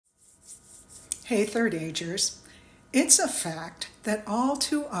Hey, Third Agers. It's a fact that all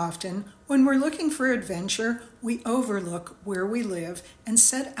too often, when we're looking for adventure, we overlook where we live and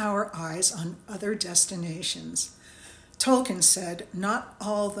set our eyes on other destinations. Tolkien said, "Not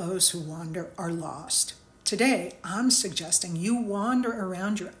all those who wander are lost." Today, I'm suggesting you wander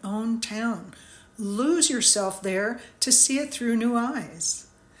around your own town. Lose yourself there to see it through new eyes.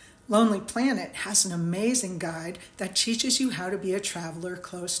 Lonely Planet has an amazing guide that teaches you how to be a traveler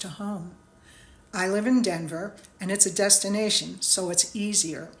close to home. I live in Denver, and it's a destination, so it's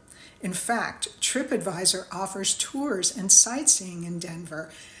easier. In fact, TripAdvisor offers tours and sightseeing in Denver,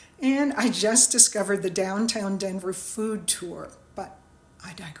 and I just discovered the Downtown Denver food tour, but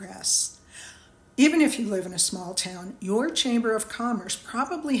I digress. Even if you live in a small town, your Chamber of Commerce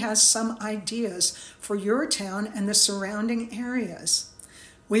probably has some ideas for your town and the surrounding areas.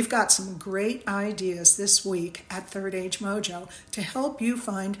 We've got some great ideas this week at Third Age Mojo to help you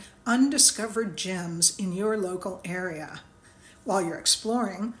find undiscovered gems in your local area. While you're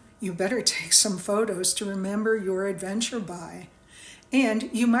exploring, you better take some photos to remember your adventure by. And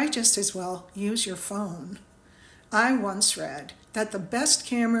you might just as well use your phone. I once read that the best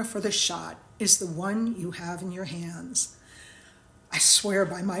camera for the shot is the one you have in your hands. I swear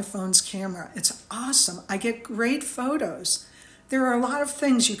by my phone's camera. It's awesome. I get great photos. There are a lot of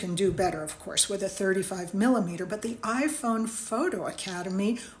things you can do better, of course, with a 35mm, but the iPhone Photo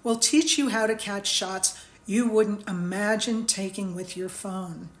Academy will teach you how to catch shots you wouldn't imagine taking with your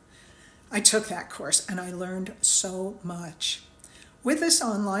phone. I took that course and I learned so much. With this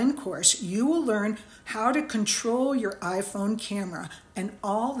online course, you will learn how to control your iPhone camera and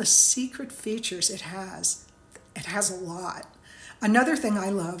all the secret features it has. It has a lot. Another thing I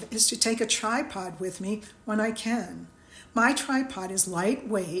love is to take a tripod with me when I can. My tripod is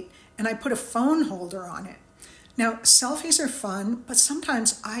lightweight, and I put a phone holder on it. Now, selfies are fun, but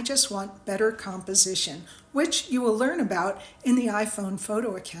sometimes I just want better composition, which you will learn about in the iPhone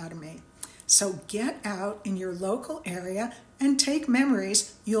Photo Academy. So get out in your local area and take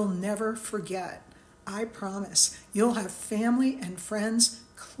memories you'll never forget. I promise you'll have family and friends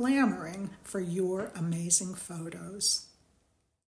clamoring for your amazing photos.